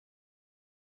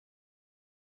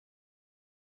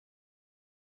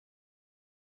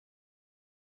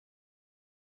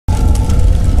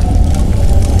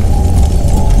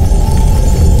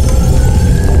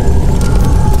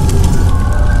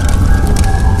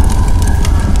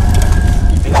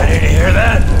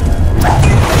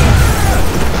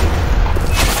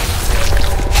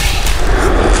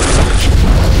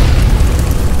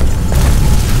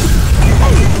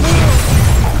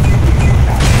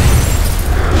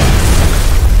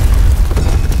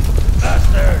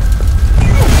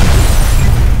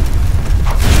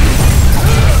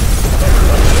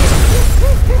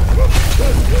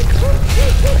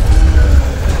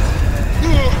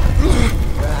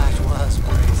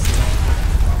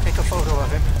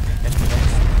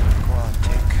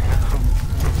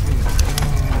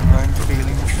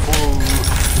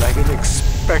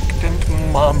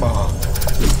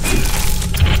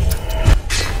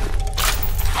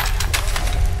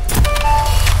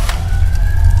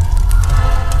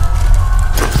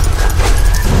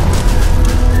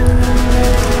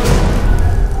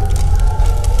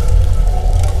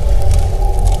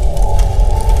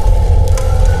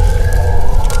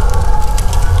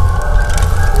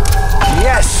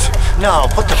Now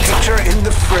put the picture in the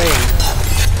frame.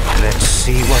 Let's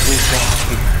see what we've got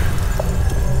here.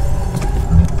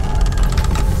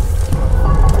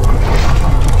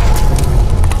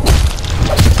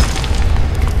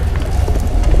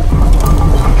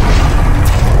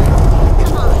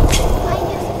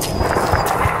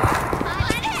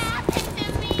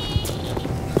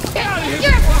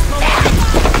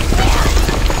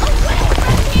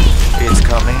 It's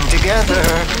coming together.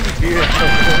 Yes.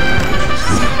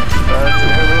 But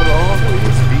there will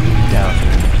always be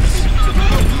doubters.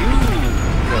 You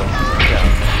don't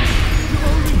doubt.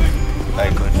 I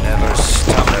could never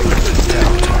stomach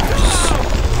doubters.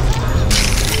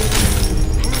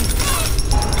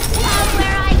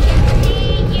 Where I can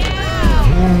see you!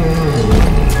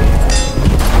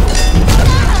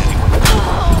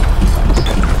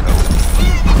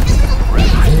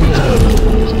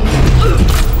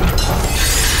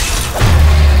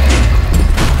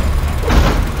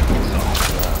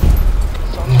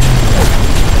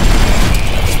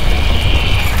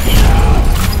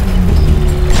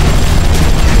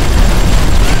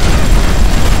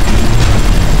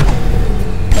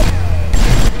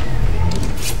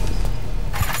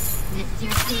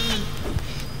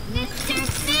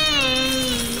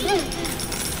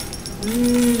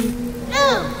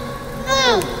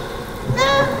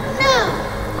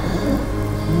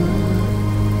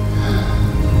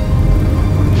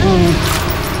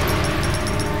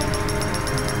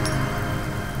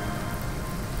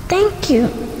 Thank you.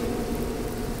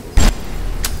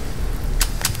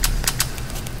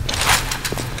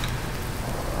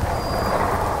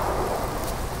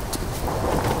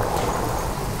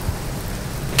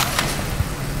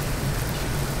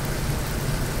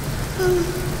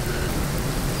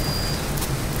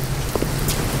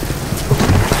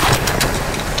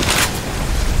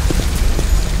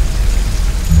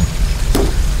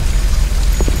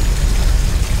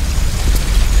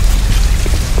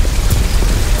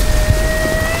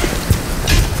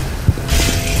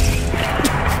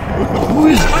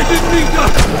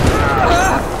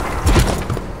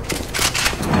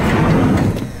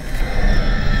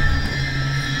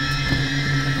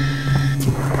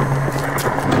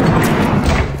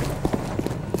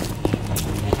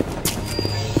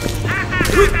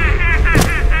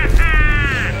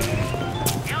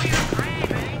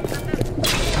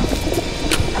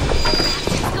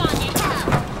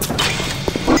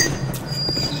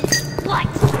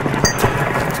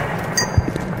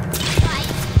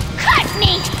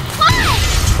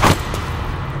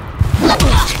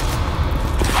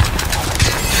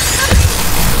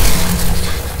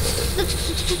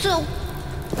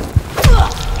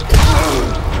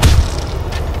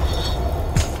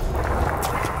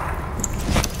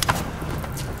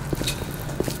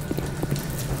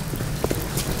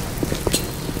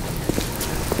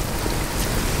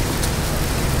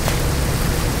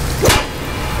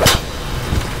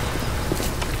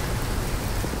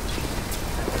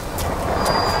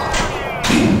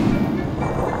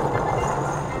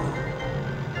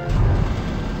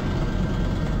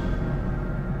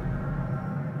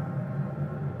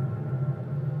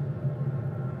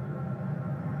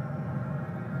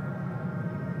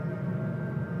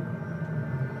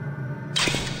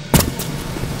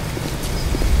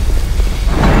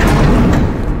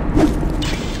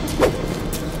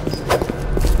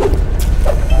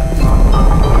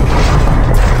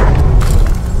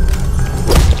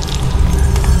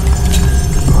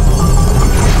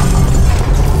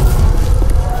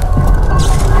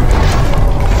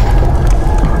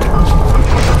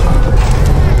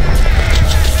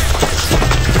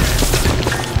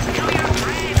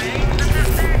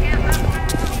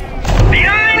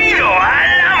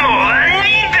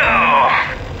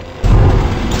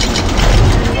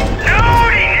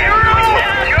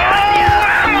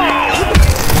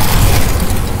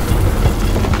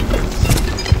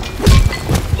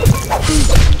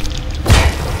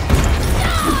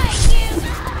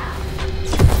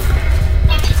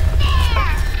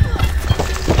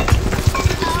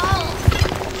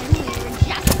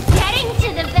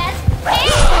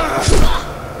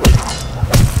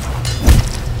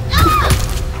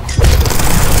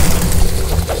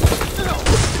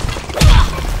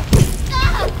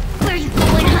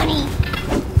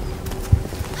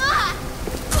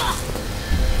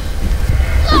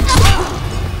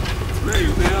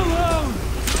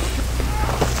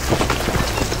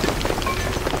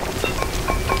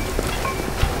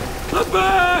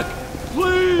 back!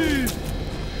 Please!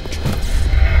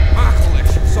 My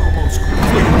collection's almost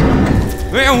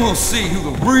complete. Then we'll see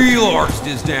who the real artist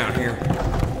is down here.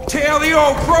 Tell the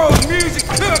old pros music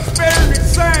cooks better than it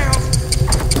sounds.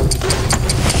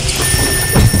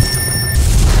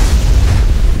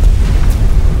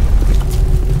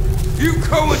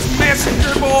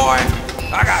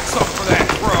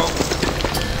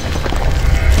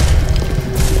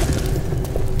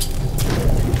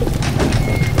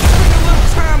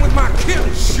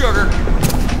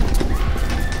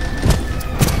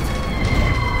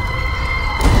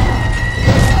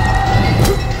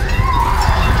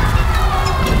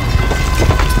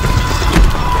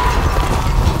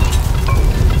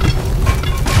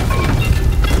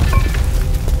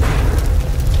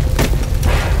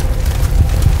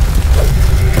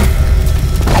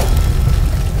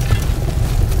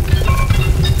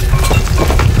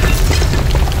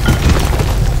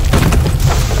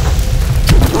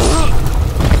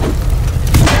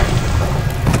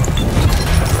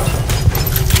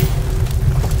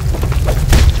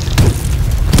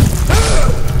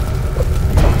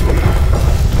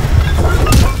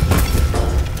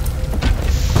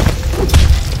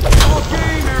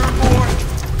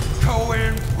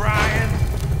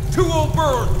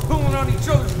 on each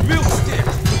other's milk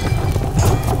sticks.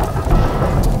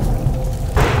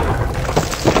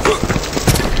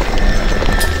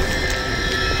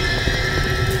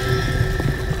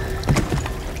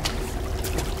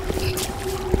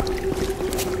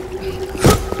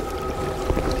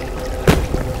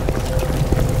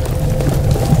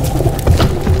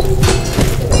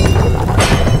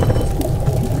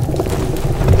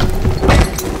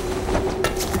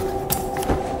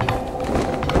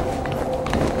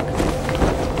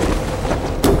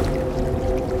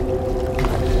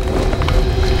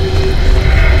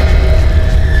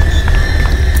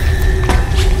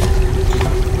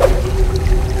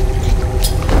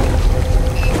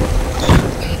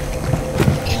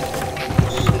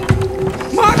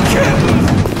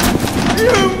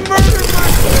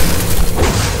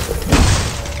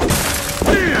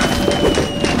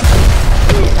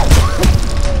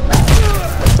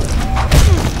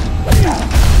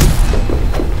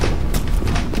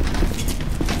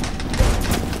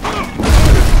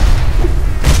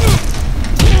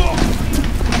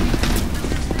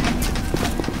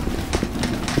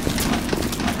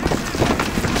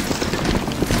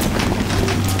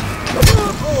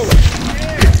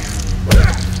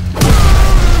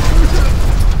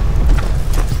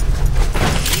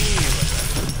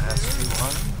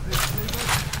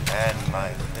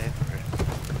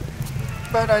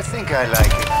 But I think I like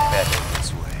it better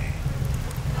this way.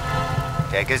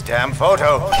 Take his damn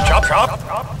photo. Chop, chop.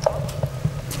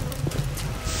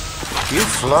 You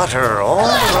flutter all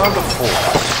around the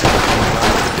fort.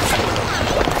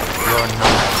 You're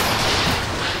not.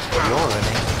 You're an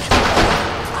angel.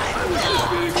 I've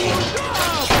never painted.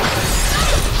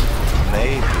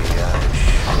 Maybe I should.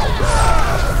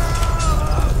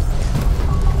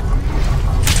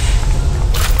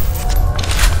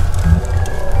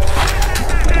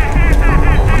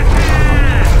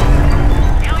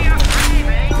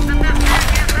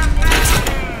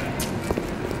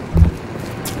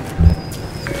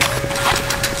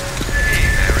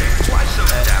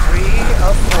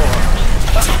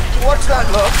 What's that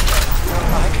look?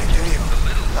 I can do you.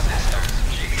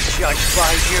 Judged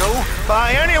by you?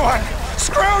 By anyone?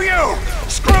 Screw you!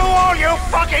 Screw all you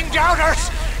fucking doubters!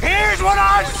 Here's what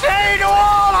I say to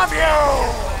all of you!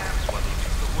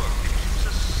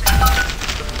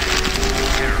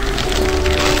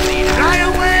 Fly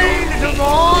away, little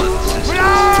boy!